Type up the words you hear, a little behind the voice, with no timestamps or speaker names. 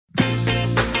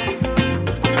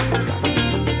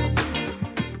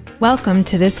Welcome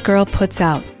to This Girl Puts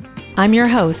Out. I'm your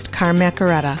host, Carm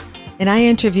Macaretta, and I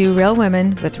interview real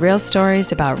women with real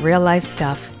stories about real life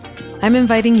stuff. I'm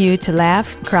inviting you to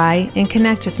laugh, cry, and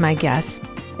connect with my guests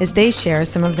as they share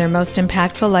some of their most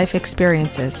impactful life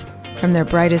experiences, from their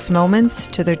brightest moments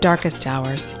to their darkest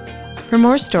hours. For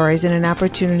more stories and an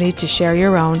opportunity to share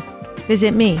your own,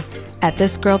 visit me at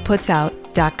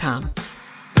thisgirlputsout.com.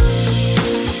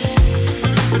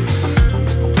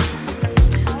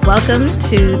 Welcome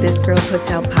to This Girl Puts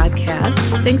Out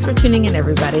podcast. Thanks for tuning in,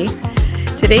 everybody.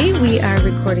 Today, we are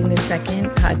recording the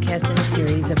second podcast in a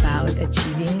series about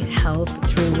achieving health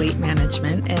through weight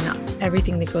management and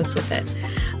everything that goes with it.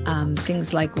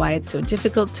 Things like why it's so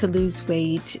difficult to lose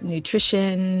weight,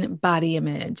 nutrition, body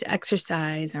image,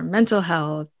 exercise, our mental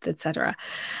health, etc.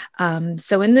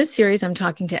 So in this series, I'm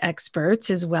talking to experts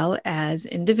as well as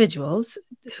individuals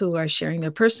who are sharing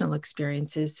their personal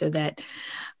experiences so that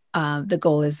the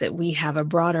goal is that we have a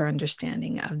broader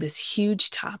understanding of this huge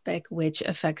topic, which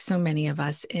affects so many of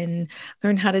us, and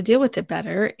learn how to deal with it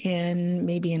better and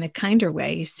maybe in a kinder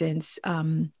way, since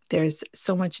there's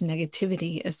so much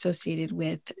negativity associated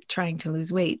with trying to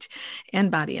lose weight and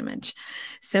body image.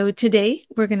 So today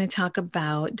we're going to talk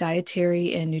about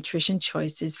dietary and nutrition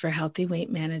choices for healthy weight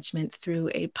management through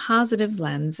a positive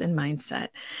lens and mindset.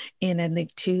 And I'd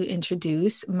like to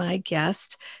introduce my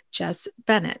guest, Jess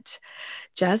Bennett.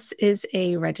 Jess is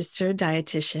a registered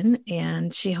dietitian,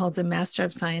 and she holds a Master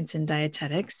of Science in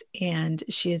Dietetics, and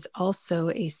she is also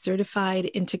a certified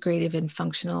integrative and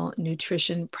functional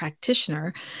nutrition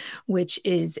practitioner, which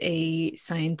is a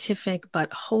scientific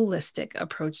but holistic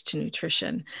approach to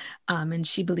nutrition. And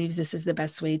she believes this is the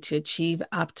best way to achieve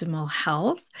optimal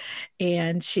health.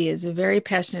 And she is very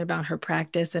passionate about her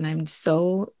practice, and I'm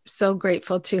so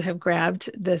grateful to have grabbed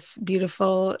this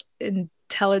beautiful,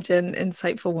 intelligent,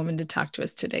 insightful woman to talk to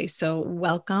us today. So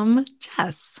welcome,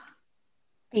 Jess.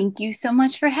 Thank you so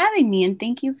much for having me, and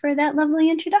thank you for that lovely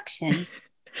introduction.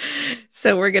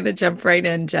 So we're going to jump right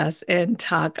in, Jess, and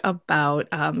talk about,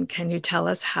 can you tell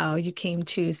us how you came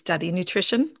to study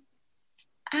nutrition?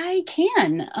 I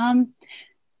can.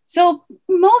 So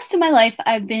most of my life,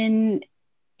 I've been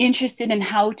interested in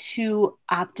how to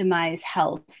optimize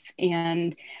health,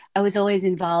 and I was always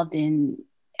involved in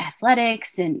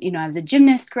athletics, and I was a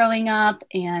gymnast growing up,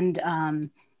 and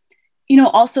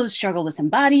also struggled with some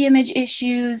body image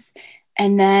issues.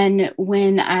 And then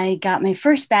when I got my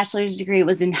first bachelor's degree, it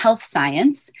was in health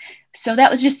science. So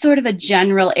that was just sort of a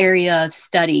general area of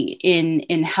study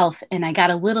in health, and I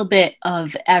got a little bit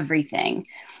of everything.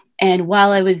 And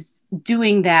while I was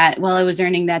doing that, while I was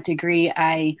earning that degree,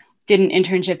 I did an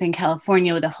internship in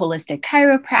California with a holistic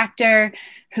chiropractor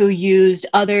who used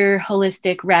other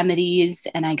holistic remedies,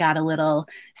 and I got a little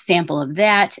sample of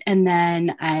that. And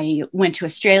then I went to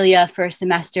Australia for a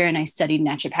semester and I studied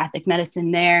naturopathic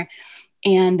medicine there,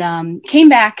 and came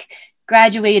back,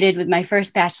 graduated with my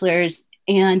first bachelor's,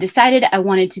 and decided I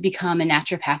wanted to become a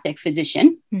naturopathic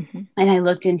physician. Mm-hmm. And I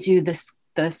looked into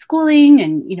the schooling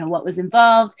and what was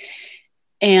involved,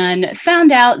 and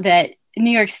found out that New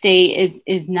York State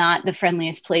is not the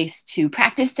friendliest place to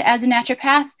practice as a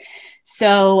naturopath.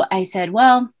 So I said,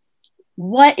 well,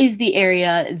 what is the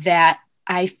area that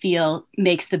I feel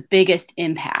makes the biggest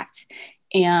impact?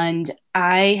 And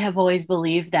I have always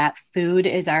believed that food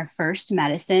is our first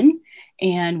medicine,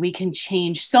 and we can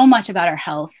change so much about our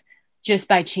health just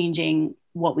by changing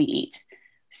what we eat.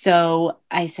 So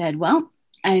I said, well,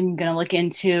 I'm going to look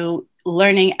into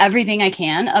learning everything I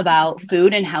can about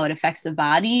food and how it affects the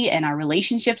body and our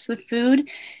relationships with food.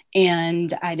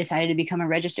 And I decided to become a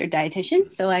registered dietitian.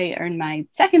 So I earned my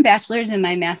second bachelor's and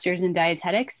my master's in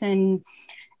dietetics and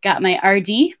got my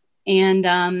RD.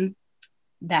 And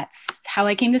that's how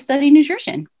I came to study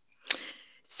nutrition.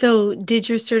 So did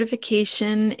your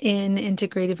certification in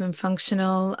integrative and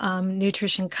functional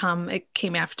nutrition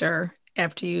came after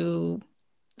you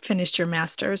finished your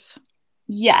master's?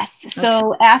 Yes.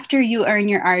 So after you earn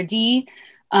your RD,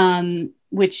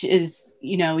 which is,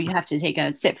 you have to take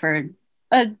a sit for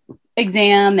an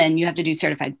exam, and you have to do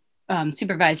certified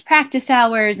supervised practice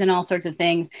hours and all sorts of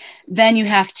things. Then you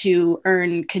have to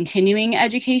earn continuing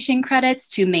education credits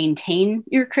to maintain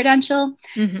your credential.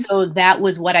 Mm-hmm. So that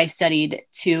was what I studied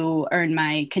to earn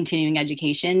my continuing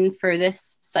education for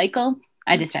this cycle.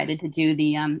 I decided to do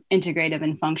the integrative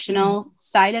and functional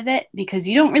side of it, because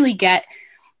you don't really get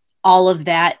all of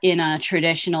that in a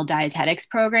traditional dietetics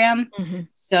program. Mm-hmm.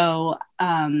 So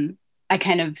I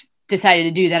kind of decided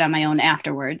to do that on my own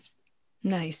afterwards.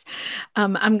 Nice.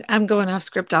 I'm going off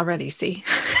script already. See,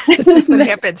 this is what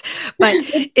happens. But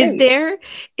is there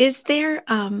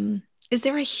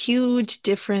a huge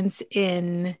difference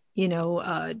in,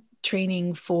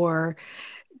 training for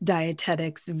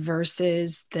dietetics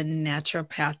versus the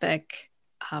naturopathic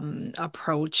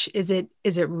approach? Is it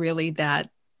really that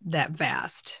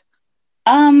vast?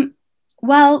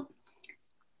 Well,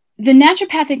 the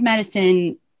naturopathic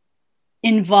medicine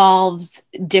involves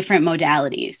different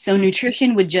modalities. So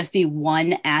nutrition would just be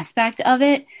one aspect of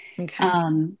it. Okay.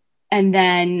 And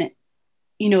then,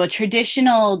 a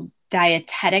traditional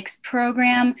dietetics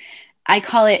program, I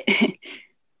call it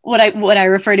what I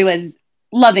refer to as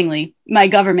lovingly my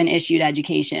government issued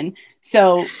education.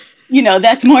 So,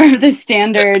 that's more of the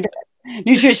standard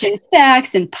nutrition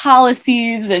facts and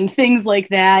policies and things like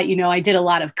that. I did a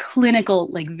lot of clinical,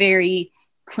 like very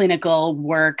clinical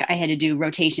work. I had to do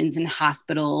rotations in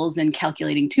hospitals and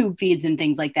calculating tube feeds and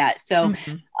things like that. So,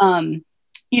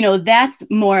 that's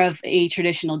more of a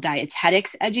traditional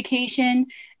dietetics education.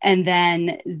 And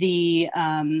then the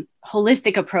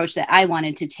holistic approach that I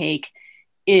wanted to take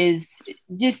is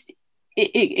just,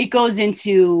 it goes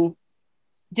into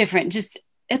different, just,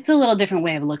 it's a little different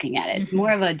way of looking at it. It's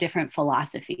more of a different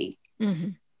philosophy.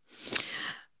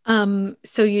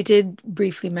 So you did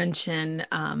briefly mention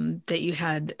that you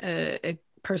had a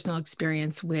personal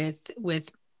experience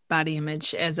with body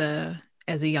image as a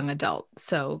young adult.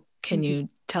 So can you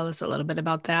tell us a little bit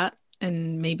about that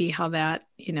and maybe how that,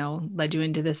 led you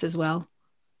into this as well?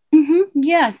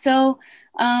 Yeah. So,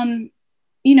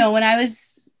 when I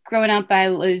was growing up,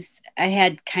 I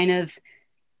had kind of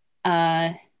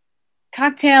a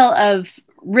cocktail of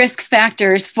risk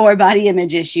factors for body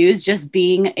image issues. Just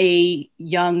being a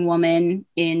young woman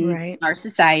in our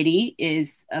society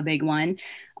is a big one.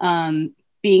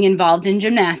 Being involved in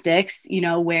gymnastics,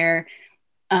 where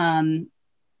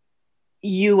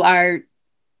you are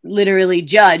literally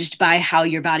judged by how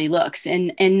your body looks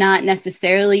and not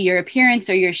necessarily your appearance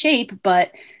or your shape,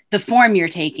 but the form you're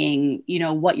taking,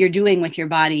 what you're doing with your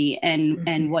body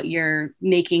and what you're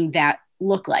making that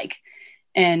look like.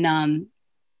 And,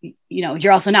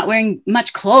 you're also not wearing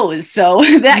much clothes, so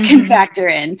that can factor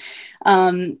in.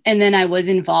 And then I was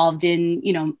involved in,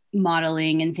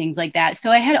 modeling and things like that. So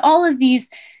I had all of these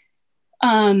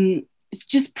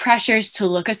just pressures to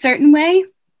look a certain way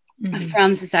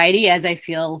from society, as I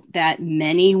feel that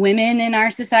many women in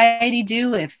our society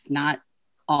do, if not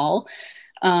all.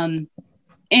 And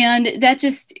that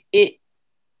just,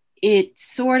 it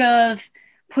sort of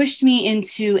pushed me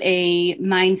into a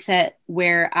mindset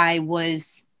where I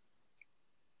was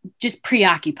just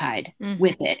preoccupied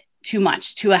with it too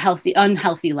much, to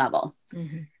unhealthy level.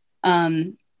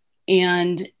 And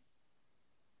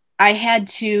I had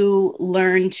to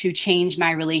learn to change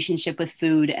my relationship with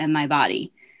food and my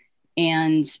body.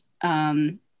 And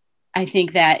I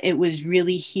think that it was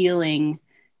really healing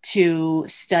to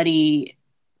study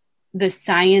the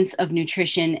science of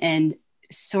nutrition and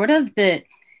sort of the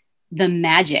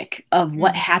magic of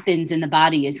what happens in the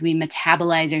body as we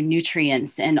metabolize our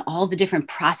nutrients and all the different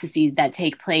processes that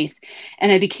take place.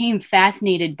 And I became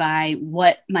fascinated by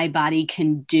what my body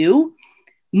can do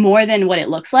more than what it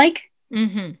looks like.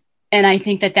 And I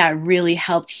think that really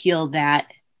helped heal that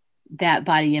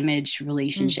body image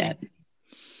relationship.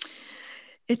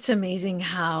 It's amazing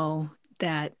how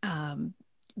that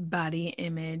body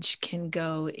image can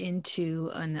go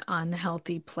into an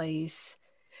unhealthy place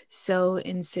so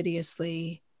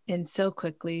insidiously and so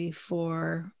quickly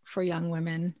for young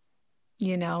women.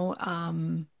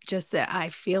 Just that I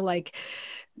feel like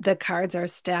the cards are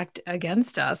stacked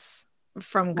against us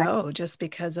from go, just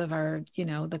because of our,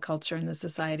 the culture and the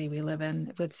society we live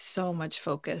in, with so much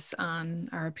focus on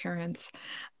our appearance.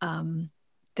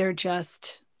 They're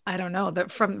just, I don't know,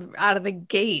 that from out of the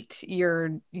gate,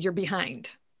 you're behind,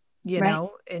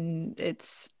 know, and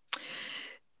it's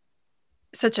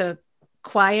such a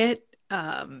quiet,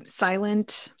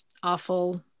 silent,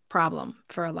 awful problem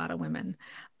for a lot of women.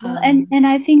 Well, and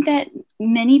I think that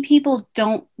many people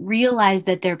don't realize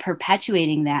that they're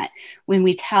perpetuating that. When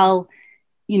we tell,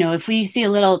 if we see a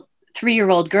little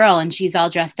 3-year-old girl and she's all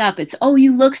dressed up, it's, oh,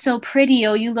 you look so pretty.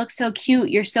 Oh, you look so cute.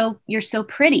 You're so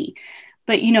pretty.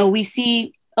 But, we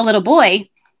see a little boy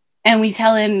and we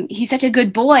tell him he's such a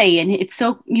good boy and it's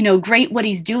so, great what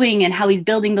he's doing and how he's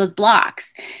building those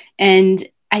blocks. And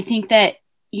I think that,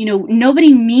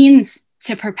 nobody means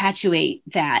to perpetuate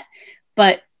that,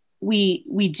 but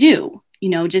we do,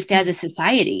 just as a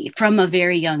society from a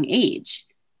very young age.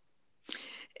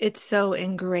 It's so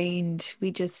ingrained.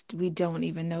 We don't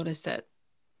even notice it.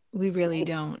 We really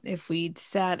don't. If we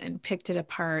sat and picked it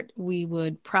apart, we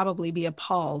would probably be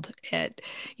appalled at,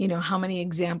 how many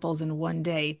examples in one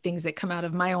day, things that come out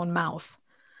of my own mouth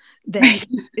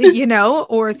that,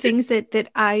 or things that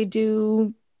I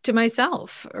do to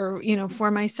myself, or, for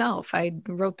myself. I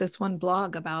wrote this one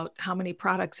blog about how many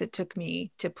products it took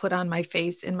me to put on my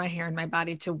face and my hair and my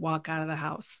body to walk out of the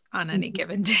house on any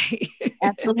given day.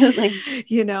 Absolutely.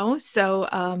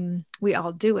 So we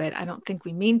all do it. I don't think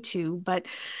we mean to, but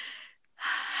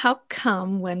how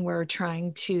come when we're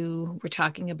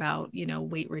talking about,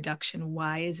 weight reduction,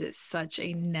 why is it such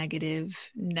a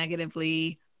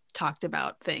negatively talked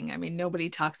about thing? I mean, nobody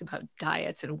talks about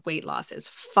diets and weight loss as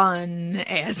fun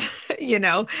as,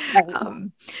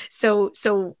 Right.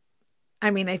 So,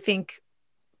 I mean, I think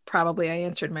probably I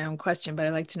answered my own question, but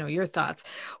I'd like to know your thoughts.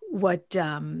 What,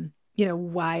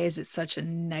 why is it such a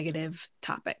negative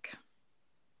topic?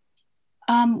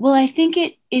 Well, I think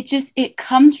it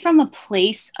comes from a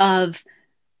place of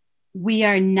we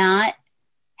are not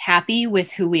happy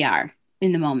with who we are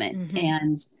in the moment. Mm-hmm.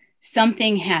 And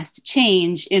something has to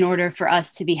change in order for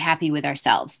us to be happy with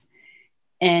ourselves.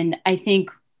 And I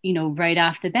think, right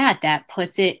off the bat, that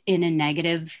puts it in a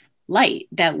negative light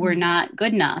that we're not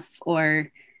good enough,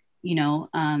 or,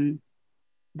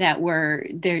 that we're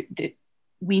there.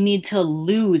 We need to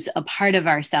lose a part of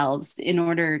ourselves in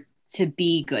order to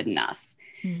be good enough.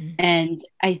 Mm-hmm. And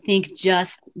I think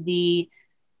just the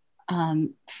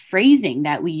phrasing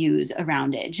that we use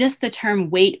around it, just the term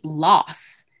weight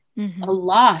loss, a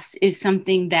loss is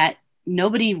something that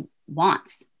nobody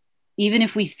wants. Even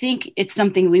if we think it's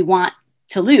something we want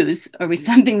to lose, or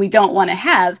something we don't want to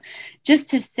have,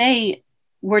 just to say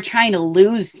we're trying to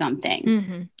lose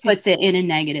something puts it in a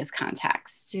negative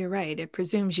context. You're right. It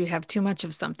presumes you have too much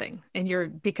of something,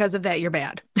 and because of that, you're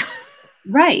bad.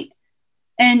 Right.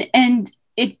 And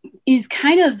it is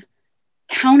kind of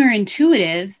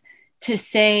counterintuitive to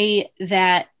say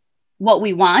that what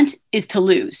we want is to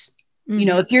lose.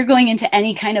 If you're going into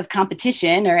any kind of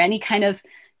competition or any kind of,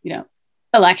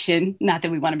 election, not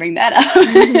that we want to bring that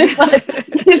up, but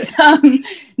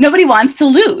nobody wants to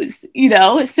lose,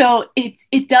 so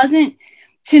it doesn't,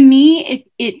 to me,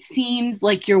 it seems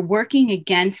like you're working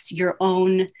against your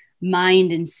own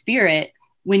mind and spirit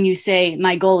when you say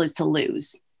my goal is to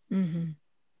lose. Mm-hmm.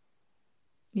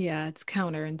 Yeah, it's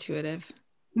counterintuitive.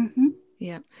 Mm-hmm.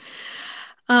 Yeah.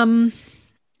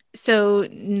 So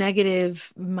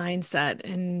negative mindset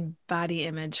and body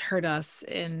image hurt us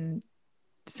in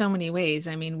so many ways.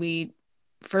 I mean,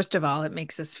 first of all, it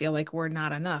makes us feel like we're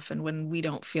not enough. And when we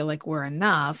don't feel like we're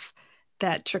enough,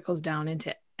 that trickles down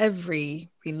into every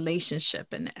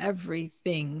relationship and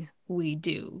everything we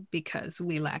do, because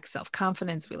we lack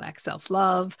self-confidence, we lack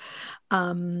self-love.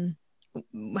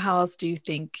 How else do you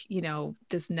think,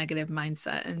 this negative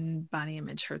mindset and body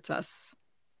image hurts us?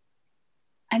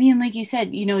 I mean, like you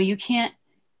said, you can't,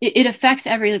 it affects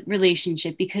every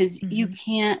relationship, because you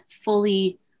can't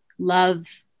fully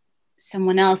love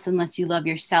someone else unless you love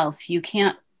yourself. You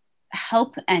can't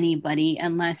help anybody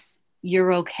unless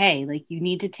you're okay. Like, you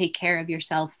need to take care of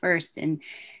yourself first. And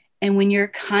when you're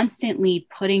constantly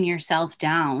putting yourself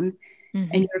down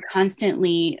and you're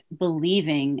constantly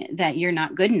believing that you're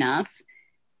not good enough,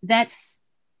 that's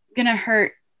going to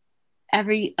hurt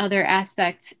every other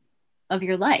aspect of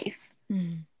your life.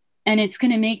 And it's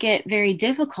going to make it very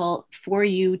difficult for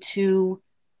you to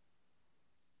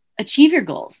achieve your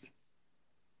goals.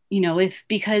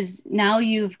 Because now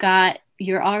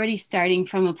you're already starting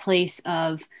from a place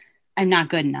of, I'm not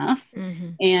good enough.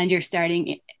 And you're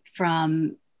starting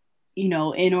from,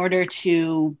 in order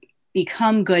to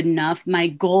become good enough, my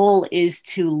goal is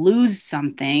to lose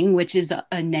something, which is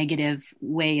a negative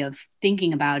way of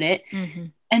thinking about it.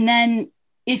 And then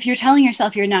if you're telling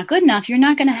yourself you're not good enough, you're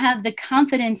not going to have the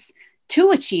confidence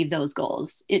to achieve those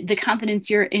goals, the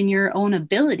confidence you're in your own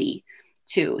ability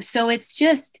to. So it's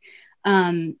just,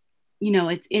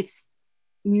 it's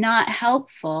not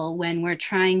helpful when we're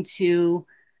trying to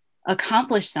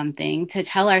accomplish something to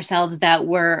tell ourselves that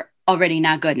we're already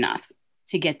not good enough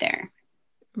to get there.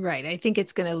 Right. I think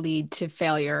it's going to lead to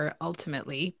failure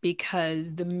ultimately,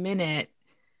 because the minute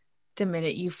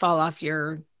you fall off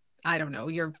your, I don't know,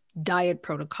 your diet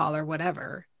protocol or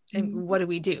whatever, and what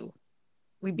do?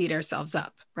 We beat ourselves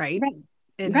up, right?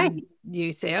 And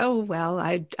you say, oh, well,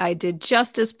 I did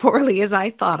just as poorly as I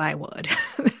thought I would.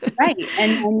 Right.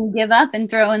 And then you give up and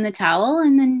throw in the towel,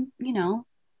 and then,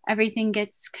 everything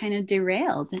gets kind of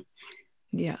derailed.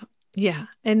 Yeah. Yeah.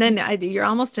 And then you're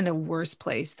almost in a worse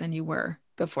place than you were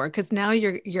before, because now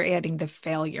you're adding the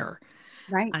failure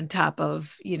on top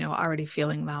of, already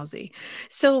feeling lousy.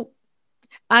 So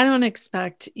I don't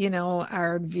expect,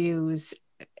 our views,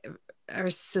 our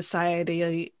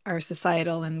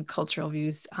societal and cultural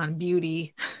views on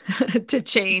beauty to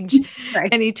change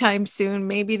anytime soon.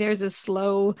 Maybe there's a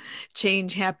slow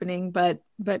change happening, but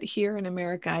but here in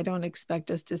America, I don't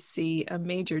expect us to see a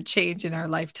major change in our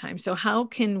lifetime. So how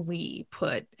can we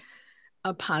put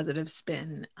a positive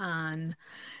spin on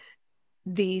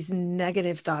these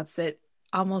negative thoughts that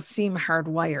almost seem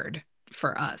hardwired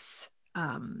for us?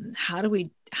 How do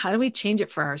we change it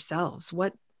for ourselves?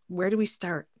 Where do we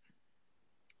start?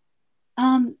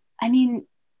 I mean,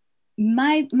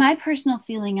 my personal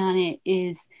feeling on it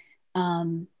is,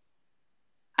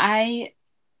 I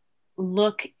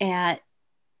look at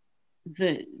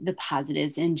the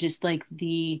positives and just like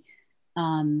the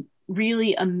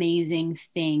really amazing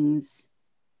things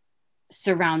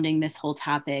surrounding this whole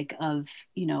topic of,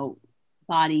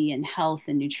 body and health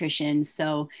and nutrition.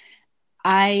 So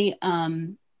I,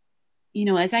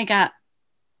 as I got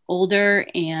older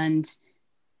and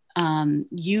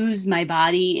use my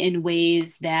body in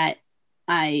ways that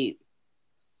I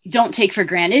don't take for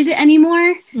granted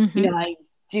anymore.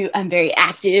 Mm-hmm. I'm very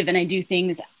active and I do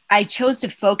things. I chose to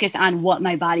focus on what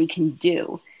my body can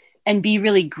do and be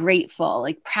really grateful,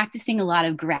 like practicing a lot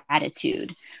of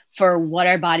gratitude for what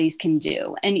our bodies can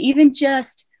do. And even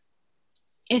just,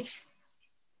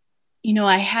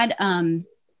 I had,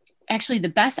 actually the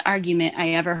best argument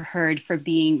I ever heard for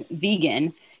being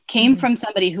vegan came from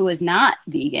somebody who was not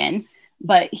vegan,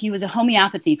 but he was a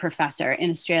homeopathy professor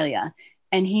in Australia.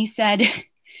 And he said,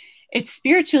 it's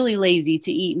spiritually lazy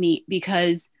to eat meat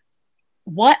because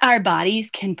what our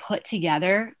bodies can put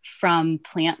together from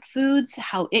plant foods,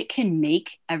 how it can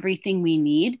make everything we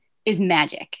need is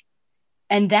magic.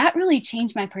 And that really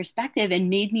changed my perspective and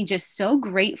made me just so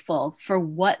grateful for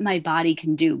what my body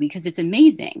can do, because it's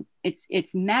amazing.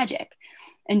 It's magic.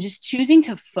 And just choosing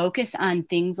to focus on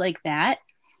things like that,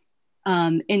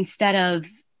 instead of,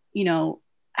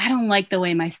 I don't like the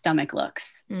way my stomach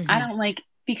looks. I don't like,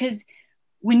 because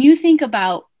when you think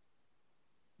about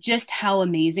just how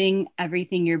amazing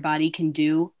everything your body can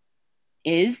do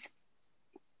is,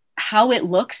 how it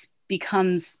looks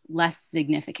becomes less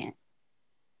significant.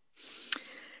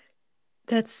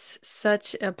 That's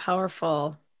such a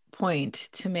powerful point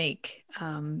to make,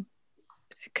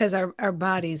 because our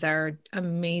bodies are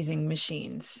amazing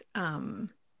machines.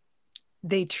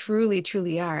 They truly,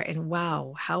 truly are. And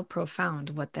wow, how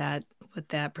profound what that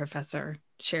professor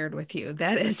shared with you.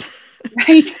 That is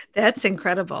Right. That's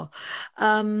incredible.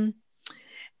 I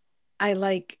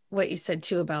like what you said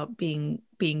too about being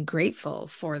grateful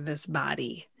for this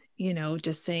body.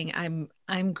 Just saying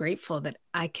I'm grateful that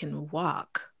I can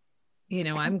walk.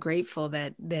 I'm grateful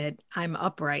that I'm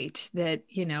upright, that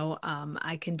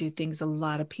I can do things a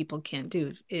lot of people can't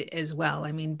do as well.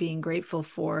 I mean, being grateful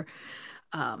for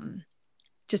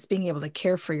just being able to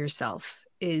care for yourself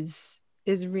is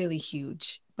really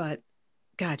huge. But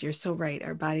God, you're so right.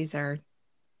 Our bodies are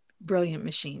brilliant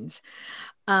machines.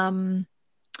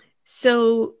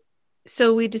 So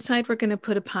we decide we're going to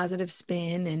put a positive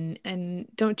spin, and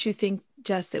don't you think,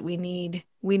 Jess, that we need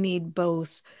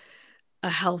both a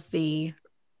healthy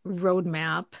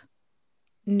roadmap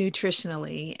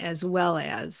nutritionally as well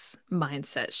as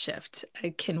mindset shift?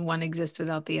 Can one exist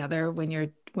without the other when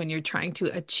you're trying to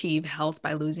achieve health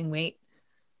by losing weight?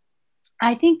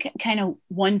 I think kind of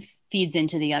one feeds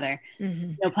into the other.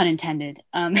 No pun intended.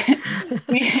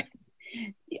 I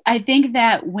think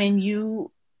that when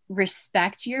you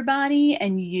respect your body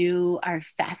and you are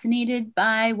fascinated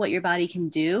by what your body can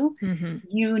do,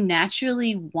 you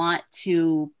naturally want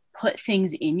to put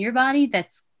things in your body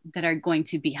that are going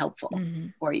to be helpful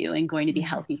for you and going to be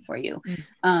healthy for you.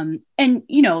 And,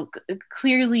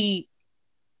 clearly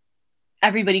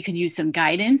everybody could use some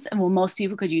guidance, and most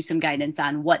people could use some guidance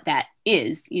on what that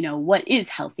is, what is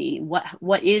healthy,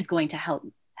 what is going to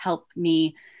help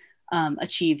me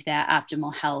achieve that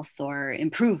optimal health or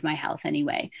improve my health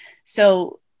anyway.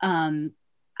 So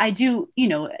I do,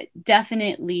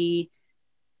 definitely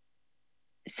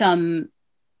some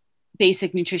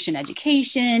basic nutrition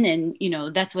education. And,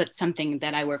 that's something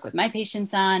that I work with my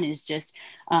patients on, is just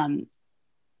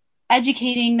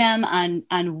educating them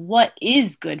on what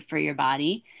is good for your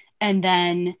body, and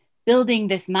then building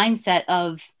this mindset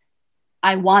of,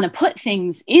 I want to put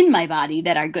things in my body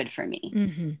that are good for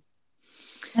me.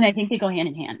 And I think they go hand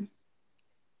in hand.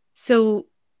 So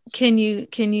can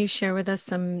you share with us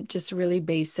some just really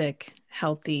basic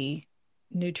healthy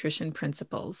nutrition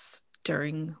principles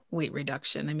during weight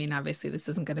reduction? I mean, obviously this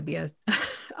isn't going to be a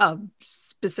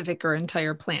specific or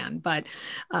entire plan, but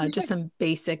just some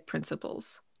basic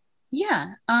principles.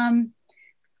 Yeah.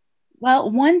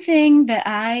 Well, one thing that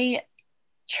I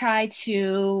try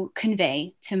to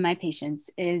convey to my patients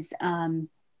is,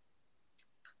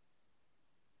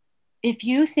 if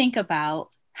you think about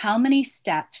how many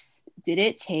steps did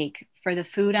it take for the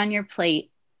food on your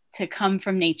plate to come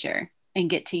from nature, and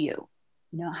get to you?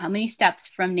 How many steps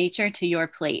from nature to your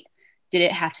plate did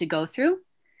it have to go through?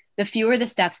 The fewer the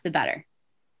steps, the better.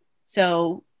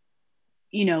 So,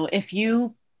 if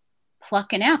you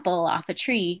pluck an apple off a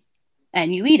tree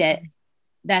and you eat it,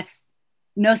 that's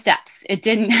no steps. It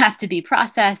didn't have to be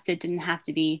processed. It didn't have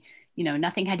to be,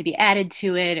 nothing had to be added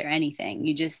to it or anything.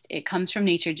 It comes from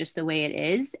nature just the way it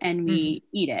is, and we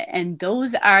eat it. And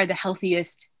those are the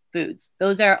healthiest foods.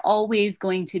 Those are always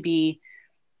going to be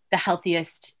the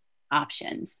healthiest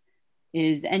options,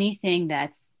 is anything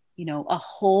that's, a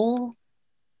whole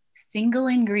single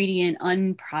ingredient,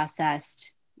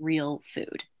 unprocessed, real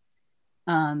food.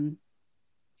 That's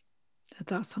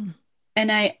awesome.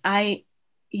 And I, a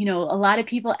lot of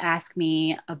people ask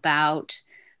me about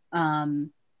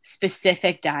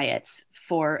specific diets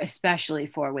especially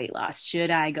for weight loss. Should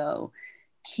I go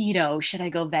keto? Should I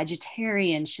go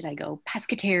vegetarian? Should I go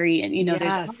pescatarian?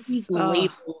 There's all these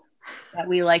labels that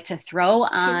we like to throw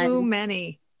on. Too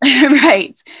many.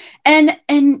 Right. And,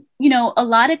 a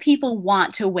lot of people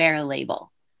want to wear a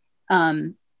label.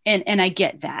 And I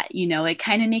get that, it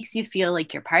kind of makes you feel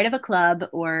like you're part of a club,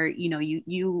 or,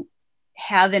 you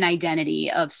have an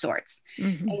identity of sorts.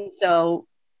 And so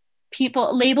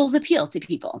labels appeal to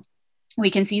people. We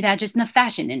can see that just in the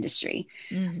fashion industry.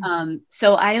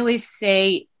 So I always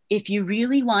say, if you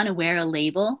really want to wear a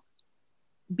label,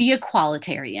 be a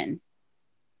qualitarian.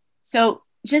 So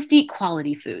just eat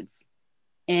quality foods.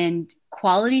 And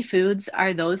quality foods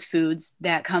are those foods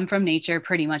that come from nature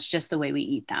pretty much just the way we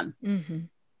eat them.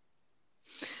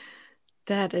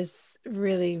 That is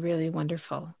really, really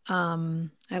wonderful. I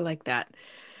like that.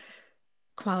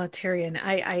 Qualitarian.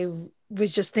 I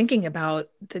was just thinking about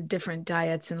the different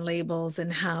diets and labels,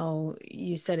 and how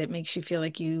you said it makes you feel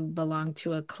like you belong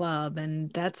to a club. And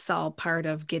that's all part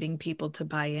of getting people to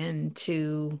buy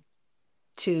into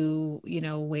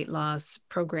weight loss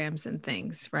programs and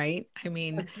things, right? I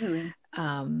mean,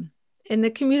 and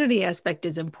the community aspect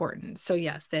is important. So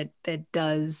yes, that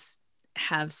does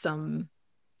have some,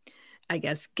 I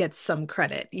guess, gets some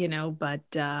credit,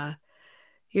 but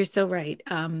you're so right.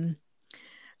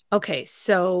 Okay.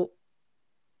 So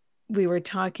we were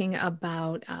talking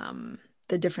about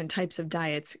the different types of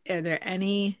diets. Are there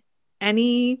any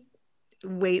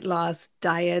weight loss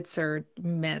diets or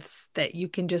myths that you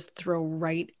can just throw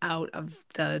right out of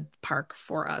the park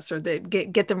for us, or that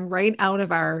get them right out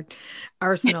of our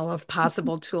arsenal of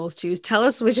possible tools to use? Tell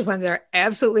us which ones are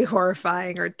absolutely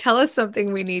horrifying, or tell us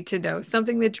something we need to know,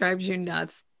 something that drives you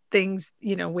nuts, things,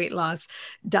 weight loss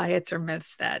diets or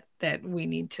myths that we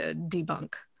need to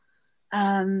debunk.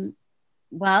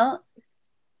 Well,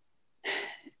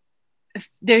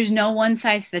 there's no one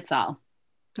size fits all.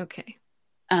 Okay.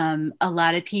 A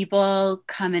lot of people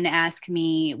come and ask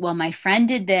me, well, my friend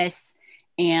did this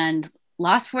and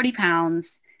lost 40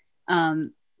 pounds,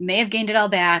 may have gained it all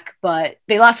back, but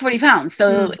they lost 40 pounds.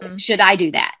 So should I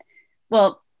do that?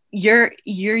 Well, you're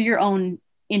your own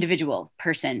individual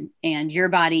person, and your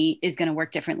body is going to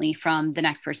work differently from the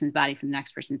next person's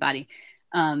body,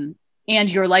 and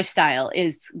your lifestyle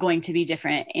is going to be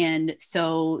different. And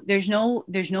so there's no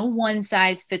one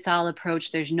size fits all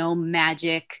approach. There's no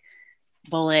magic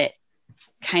bullet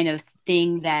kind of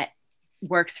thing that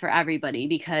works for everybody,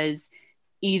 because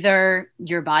either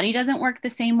your body doesn't work the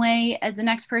same way as the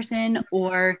next person,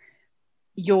 or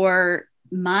your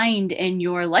mind and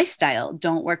your lifestyle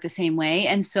don't work the same way.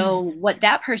 And so what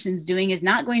that person's doing is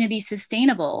not going to be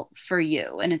sustainable for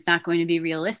you, and it's not going to be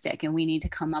realistic. And we need to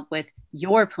come up with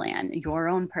your plan, your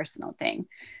own personal thing.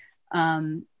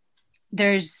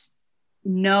 There's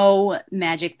no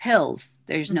magic pills.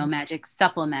 There's no magic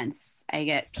supplements. I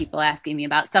get people asking me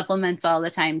about supplements all the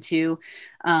time too.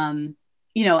 And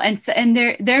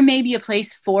there may be a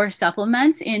place for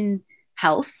supplements in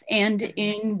health and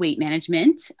in weight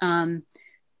management.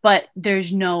 But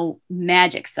there's no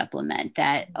magic supplement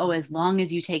that, as long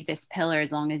as you take this pill, or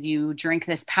as long as you drink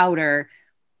this powder,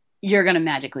 you're going to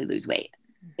magically lose weight.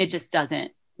 It just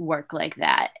doesn't work like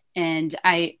that. And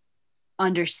I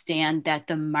understand that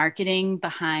the marketing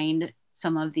behind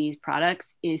some of these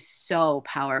products is so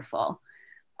powerful.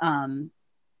 I've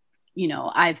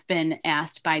been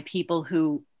asked by people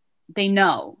who they've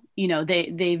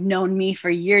known me for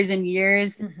years and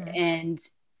years, and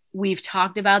we've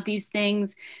talked about these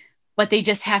things, but they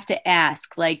just have to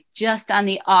ask, like, just on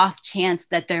the off chance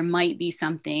that there might be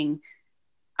something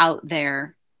out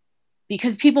there,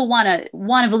 because people want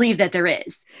to believe that there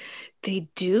is. They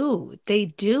do.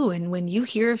 And when you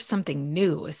hear of something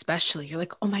new, especially, you're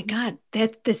like, oh my God,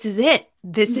 this is it.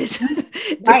 This is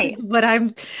Right. is what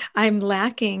I'm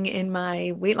lacking in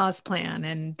my weight loss plan.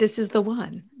 And this is the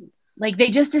one. like they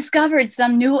just discovered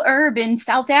some new herb in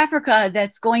South Africa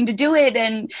that's going to do it.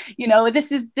 And,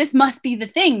 this must be the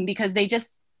thing because they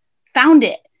just found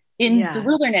it in the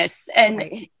wilderness. And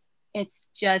right. it's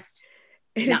just,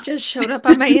 it just showed up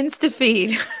on my Insta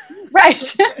feed.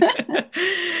 Right.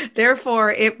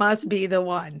 Therefore, it must be the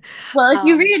one. Well, if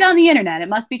you read it on the internet, it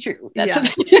must be true. Yes,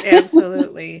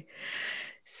 absolutely.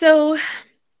 So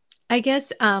I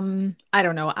guess, I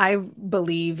don't know. I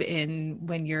believe in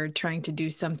when you're trying to do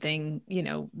something,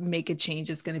 make a change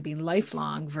that's going to be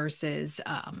lifelong versus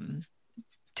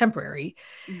temporary.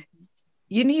 Mm-hmm.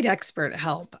 You need expert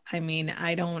help. I mean,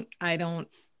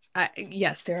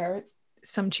 yes, there are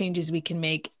some changes we can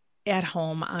make at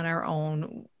home on our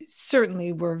own.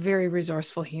 Certainly, we're very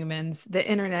resourceful humans. The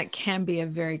internet can be a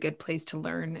very good place to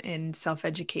learn and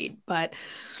self-educate, but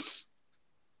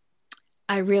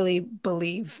I really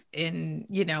believe in,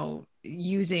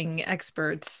 using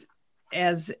experts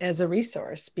as a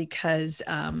resource because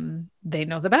they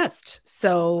know the best.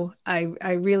 So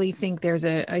I really think there's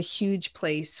a huge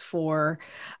place for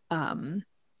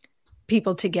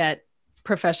people to get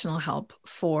professional help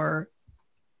for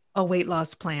a weight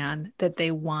loss plan that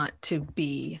they want to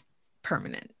be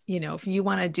permanent. If you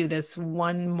want to do this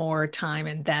one more time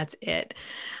and that's it,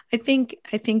 I think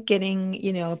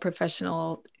getting, a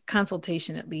professional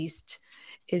consultation at least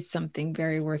is something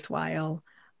very worthwhile.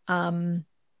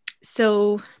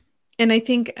 So, and I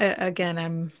think again,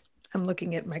 I'm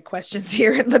looking at my questions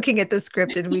here and looking at the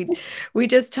script, and we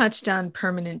just touched on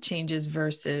permanent changes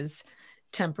versus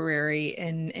temporary,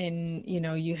 and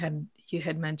you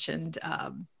had mentioned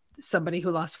somebody who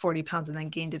lost 40 pounds and then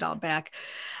gained it all back.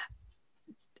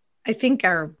 I think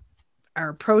our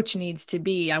approach needs to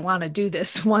be, I want to do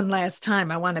this one last time.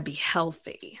 I want to be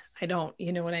healthy. I don't,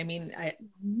 you know what I mean?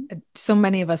 So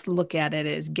many of us look at it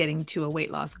as getting to a weight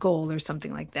loss goal or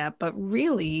something like that. But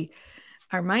really,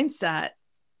 our mindset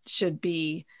should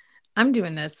be, I'm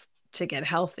doing this to get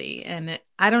healthy. And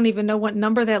I don't even know what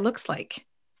number that looks like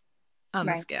on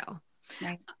the scale.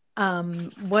 Right.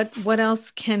 What else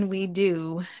can we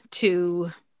do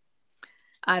to,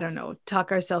 I don't know,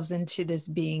 talk ourselves into this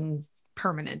being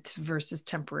permanent versus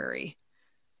temporary?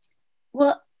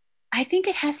 Well, I think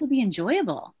it has to be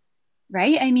enjoyable,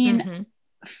 right? I mean,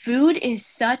 food is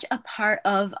such a part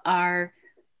of our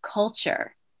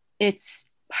culture. It's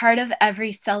part of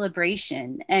every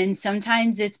celebration. And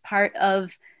sometimes it's part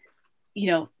of,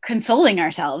 consoling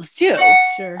ourselves too.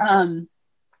 Sure.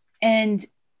 And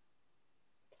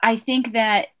I think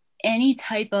that any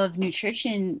type of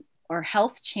nutrition or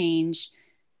health change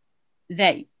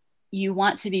that you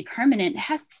want to be permanent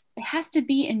it has to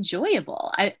be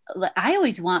enjoyable. I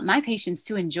always want my patients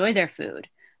to enjoy their food.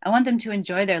 I want them to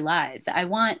enjoy their lives. I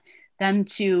want them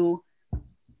to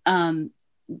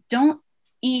don't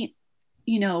eat,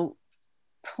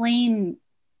 plain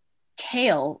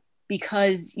kale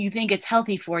because you think it's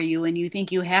healthy for you and you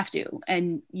think you have to,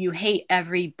 and you hate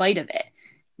every bite of it.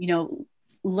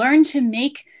 Learn to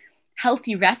make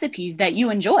healthy recipes that you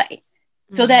enjoy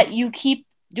so that you keep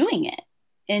doing it.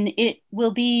 And it will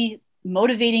be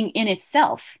motivating in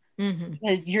itself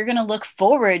because you're going to look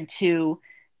forward to,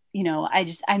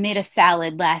 I made a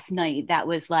salad last night that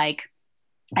was like,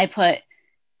 I put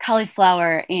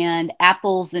cauliflower and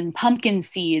apples and pumpkin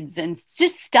seeds and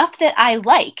just stuff that I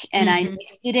like. And I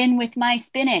mixed it in with my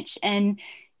spinach. And,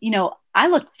 I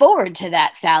looked forward to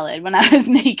that salad when I was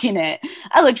making it.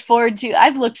 I've looked forward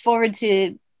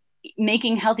to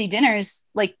making healthy dinners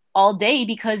like all day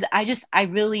because I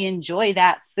really enjoy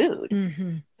that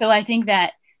food. So I think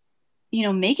that,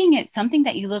 making it something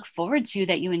that you look forward to,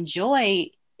 that you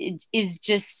enjoy, is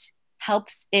just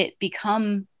helps it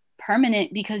become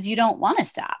permanent because you don't want to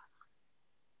stop.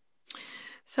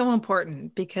 So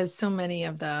important because so many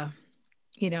of the,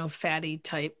 fad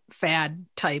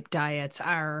type diets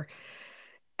are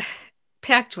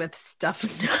packed with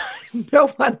stuff no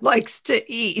one likes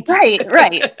to eat.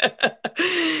 Right.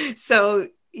 So,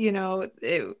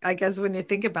 I guess when you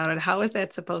think about it, how is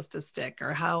that supposed to stick,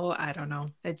 or how, I don't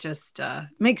know, it just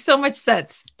makes so much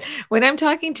sense. When I'm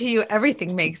talking to you,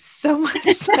 everything makes so much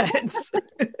sense.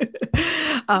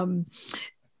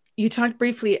 You talked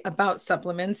briefly about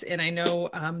supplements, and I know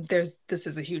this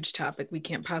is a huge topic. We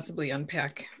can't possibly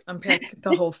unpack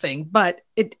the whole thing, but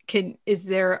is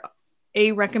there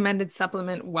a recommended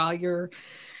supplement while you're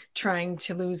trying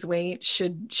to lose weight?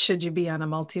 Should you be on a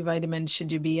multivitamin?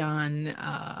 Should you be on,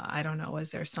 I don't know,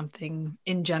 is there something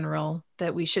in general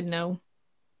that we should know?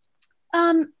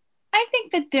 I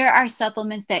think that there are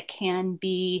supplements that can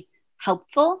be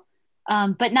helpful,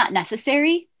 but not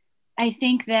necessary. I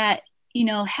think that,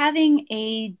 having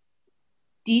a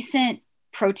decent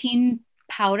protein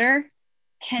powder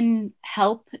can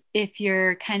help if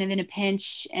you're kind of in a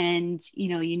pinch and,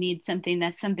 you need something.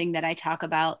 That's something that I talk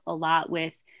about a lot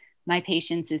with my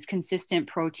patients is consistent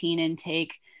protein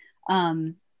intake.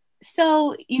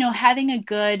 So, having a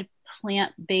good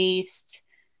plant-based,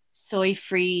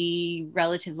 soy-free,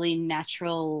 relatively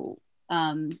natural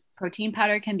protein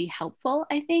powder can be helpful,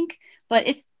 I think, but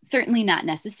it's certainly not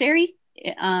necessary.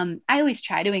 I always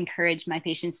try to encourage my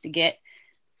patients to get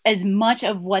as much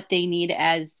of what they need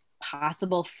as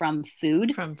possible from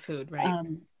food. From food, right.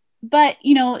 But,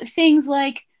 things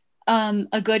like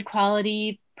a good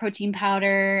quality protein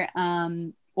powder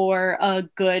or a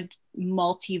good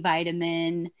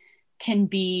multivitamin can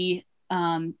be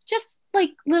just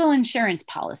like little insurance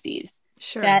policies.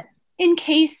 Sure. That in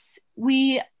case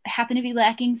we happen to be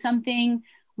lacking something,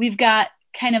 we've got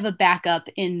kind of a backup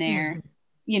in there,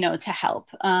 to help.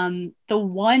 The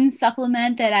one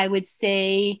supplement that I would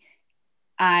say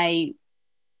I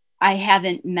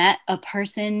haven't met a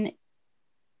person,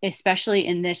 especially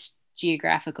in this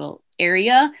geographical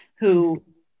area, who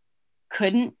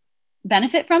couldn't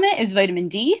benefit from it is vitamin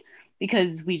D,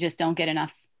 because we just don't get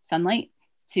enough sunlight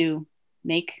to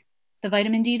make the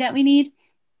vitamin D that we need.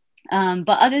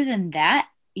 But other than that,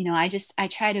 I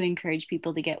try to encourage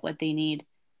people to get what they need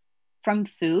from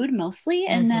food mostly.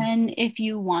 And then if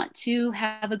you want to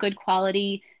have a good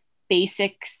quality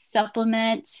basic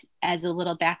supplement as a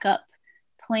little backup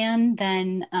plan,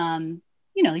 then,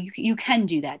 you can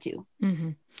do that too.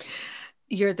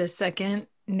 You're the second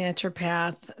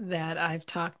naturopath that I've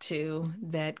talked to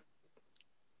that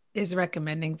is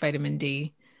recommending vitamin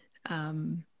D.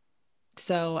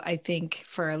 So I think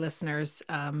for our listeners,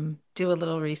 do a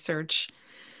little research.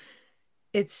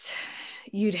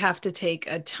 You'd have to take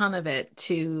a ton of it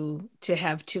to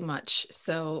have too much.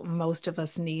 So most of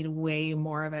us need way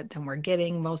more of it than we're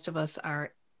getting. Most of us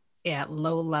are at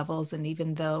low levels. And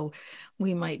even though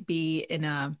we might be in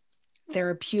a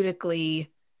therapeutically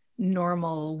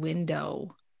normal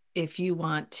window, if you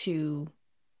want to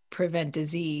prevent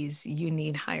disease, you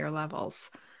need higher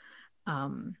levels.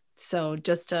 So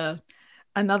just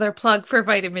another plug for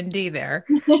vitamin D there.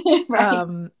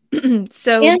 Right.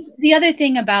 So, and the other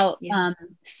thing about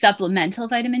supplemental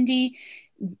vitamin D,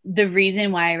 the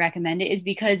reason why I recommend it is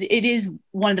because it is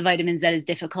one of the vitamins that is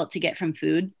difficult to get from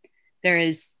food. There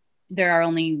are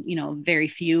only, very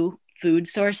few food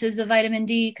sources of vitamin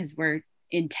D because we're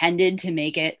intended to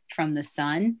make it from the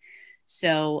sun.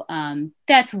 So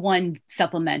that's one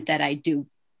supplement that I do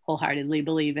wholeheartedly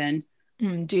believe in.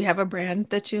 Do you have a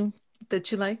brand that you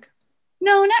like?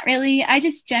 No, not really. I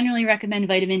just generally recommend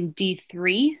vitamin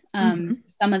D3.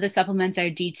 Some of the supplements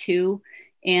are D2,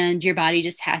 and your body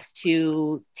just has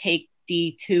to take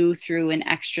D2 through an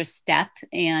extra step.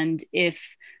 And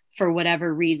if for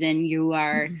whatever reason you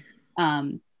are,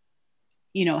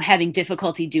 having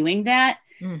difficulty doing that,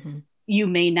 you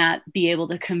may not be able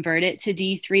to convert it to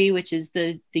D3, which is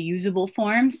the usable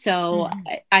form. So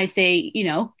I say,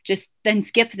 just then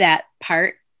skip that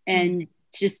part and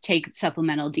just take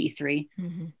supplemental D3.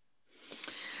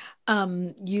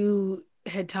 You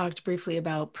had talked briefly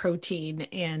about protein,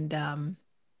 and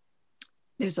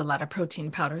there's a lot of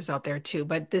protein powders out there too,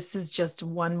 but this is just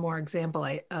one more example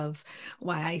of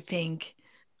why I think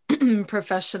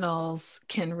professionals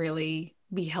can really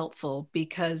be helpful,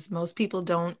 because most people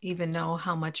don't even know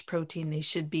how much protein they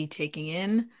should be taking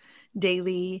in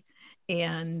daily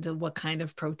and what kind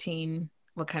of protein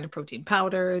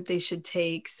powder they should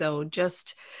take. So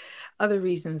just other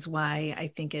reasons why I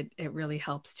think it really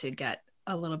helps to get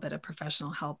a little bit of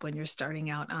professional help when you're starting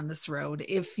out on this road.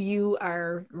 If you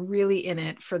are really in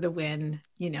it for the win,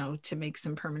 to make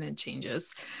some permanent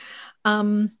changes.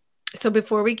 So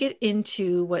before we get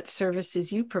into what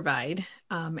services you provide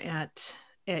at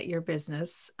your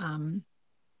business,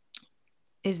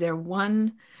 is there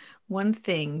one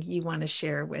thing you want to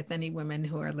share with any women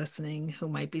who are listening who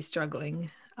might be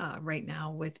struggling right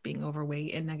now with being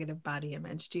overweight and negative body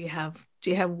image? Do you have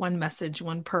one message,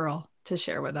 one pearl to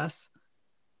share with us?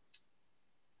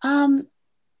 I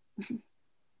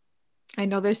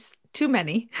know there's too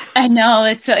many. I know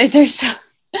it's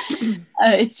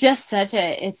just such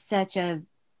a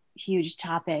huge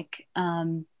topic.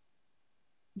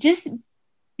 Just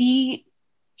be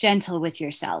gentle with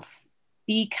yourself.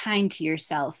 Be kind to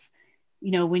yourself.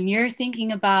 When you're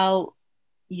thinking about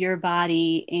your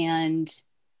body and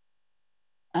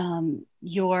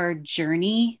your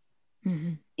journey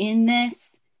in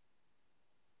this,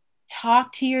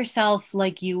 talk to yourself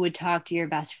like you would talk to your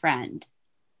best friend.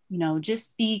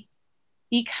 Just be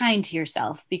kind to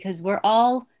yourself, because we're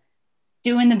all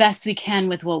doing the best we can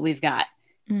with what we've got.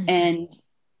 And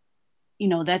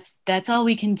that's all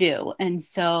we can do. And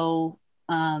so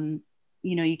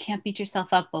You can't beat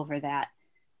yourself up over that.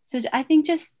 So I think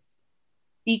just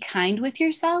be kind with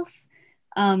yourself,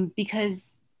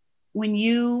 because when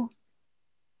you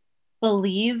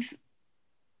believe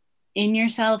in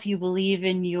yourself, you believe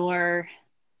in your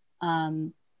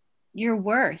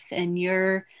worth and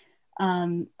your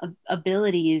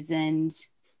abilities, and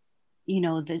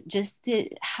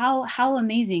how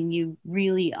amazing you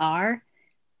really are.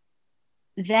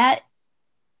 That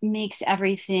makes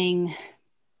everything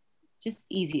just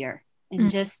easier, and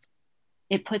just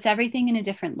it puts everything in a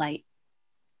different light.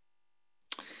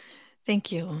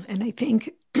 Thank you. And I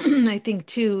think I think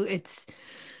too, it's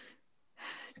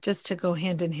just to go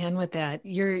hand in hand with that,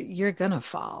 you're gonna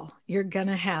fall. You're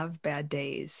gonna have bad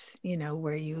days,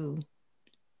 where you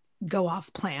go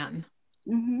off plan.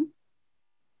 Mm-hmm.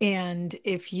 And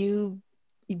if you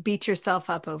beat yourself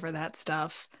up over that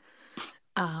stuff,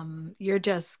 you're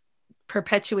just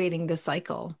perpetuating the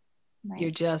cycle. Right.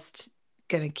 You're just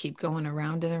gonna keep going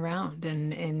around and around,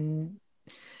 and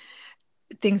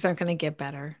things aren't gonna get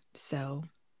better. So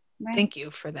Right. thank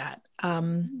you for that.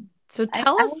 So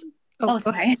tell us. Oh,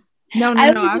 sorry. No,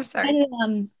 I'm sorry.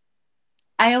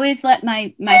 I always let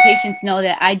my patients know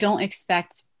that I don't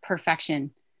expect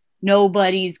perfection.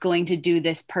 Nobody's going to do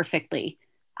this perfectly.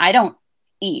 I don't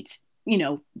eat,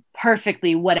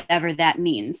 perfectly, whatever that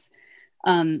means.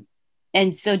 And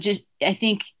so I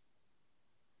think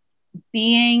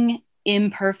being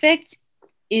imperfect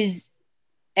is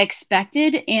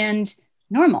expected and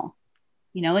normal.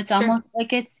 It's Sure. almost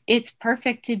like it's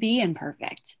perfect to be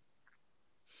imperfect.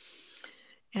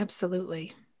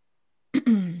 Absolutely.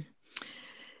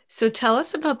 So tell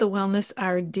us about the Wellness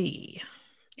RD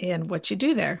and what you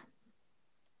do there.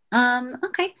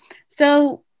 Okay.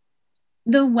 So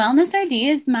the Wellness RD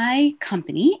is my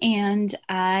company, and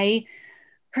I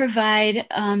provide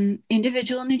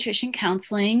individual nutrition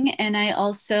counseling, and I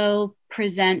also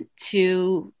present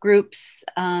to groups.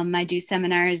 I do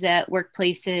seminars at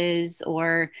workplaces,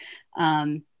 or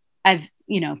I've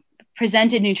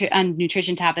presented on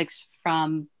nutrition topics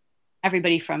from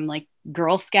everybody from like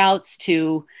Girl Scouts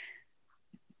to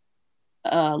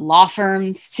law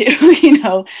firms to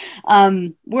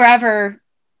wherever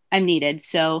I'm needed.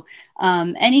 So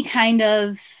any kind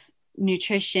of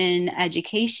nutrition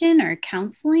education or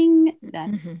counseling,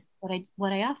 that's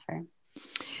what I offer.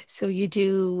 So you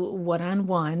do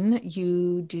one-on-one,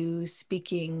 you do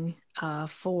speaking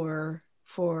for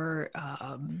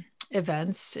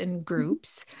events and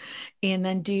groups, and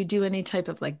then do you do any type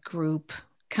of like group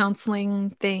counseling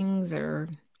things, or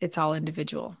it's all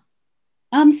individual?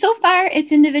 So far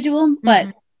it's individual,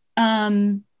 but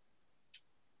I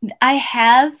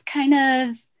have kind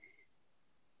of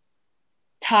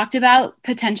talked about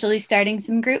potentially starting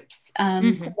some groups.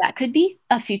 So that could be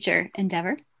a future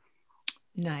endeavor.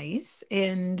 Nice.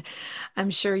 And I'm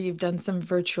sure you've done some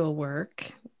virtual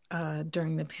work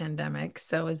during the pandemic.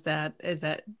 So is that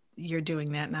you're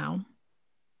doing that now?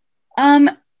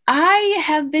 I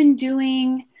have been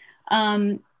doing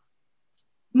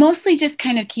mostly just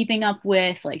kind of keeping up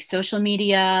with like social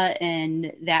media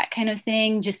and that kind of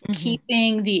thing, just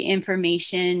keeping the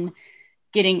information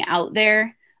getting out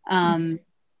there,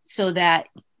 so that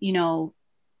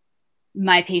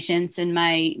my patients and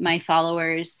my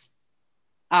followers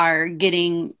are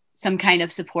getting some kind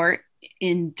of support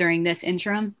during this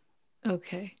interim.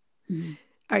 Okay.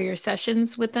 Are your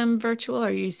sessions with them virtual? Are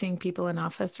you seeing people in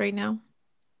office right now?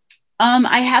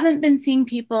 I haven't been seeing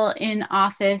people in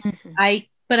office.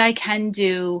 But I can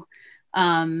do.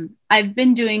 I've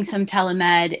been doing some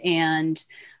telemed, and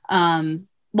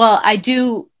I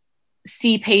do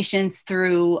see patients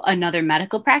through another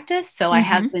medical practice. So I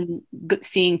have been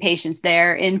seeing patients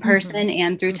there in person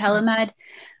and through telemed.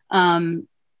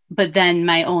 But then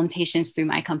my own patients through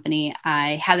my company,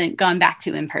 I haven't gone back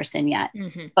to in person yet,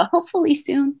 but hopefully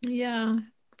soon. Yeah.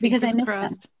 Because I miss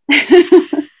them.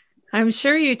 I'm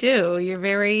sure you do.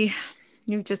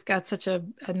 You've just got such a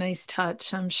nice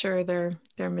touch. I'm sure they're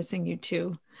missing you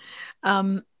too.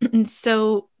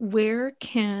 So where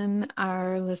can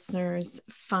our listeners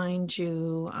find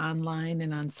you online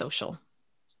and on social?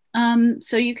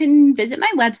 So you can visit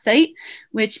my website,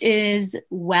 which is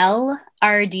wellrd.com,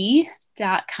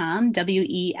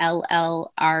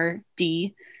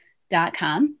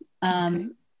 WELLRD.com.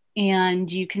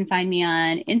 And you can find me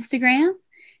on Instagram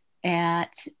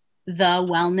at The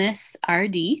Wellness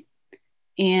RD,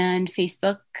 and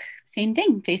Facebook, same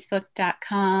thing,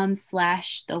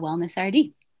 facebook.com/The Wellness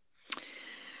RD.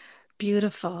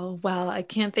 Beautiful. Well, I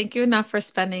can't thank you enough for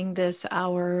spending this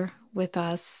hour with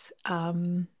us.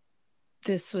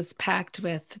 This was packed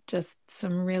with just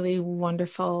some really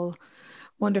wonderful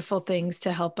wonderful things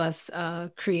to help us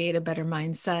create a better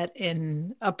mindset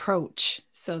and approach,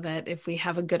 so that if we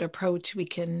have a good approach, we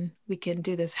can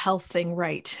do this health thing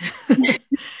right.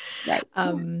 Right.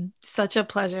 Such a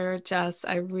pleasure, Jess.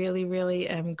 I really, really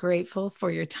am grateful for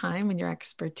your time and your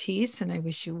expertise, and I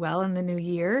wish you well in the new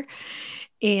year.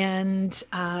 And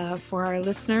for our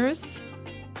listeners,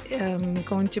 I'm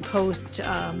going to post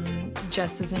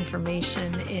Jess's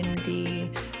information in the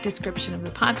description of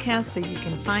the podcast so you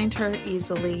can find her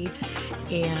easily.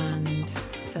 And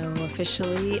so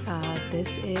officially,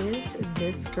 this is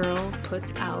This Girl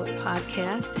Puts Out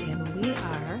podcast, and we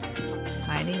are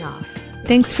signing off.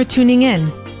 Thanks for tuning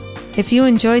in. If you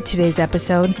enjoyed today's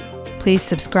episode, please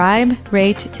subscribe,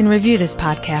 rate, and review this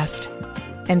podcast.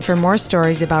 And for more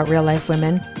stories about real-life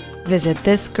women, visit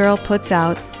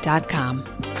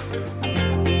thisgirlputsout.com.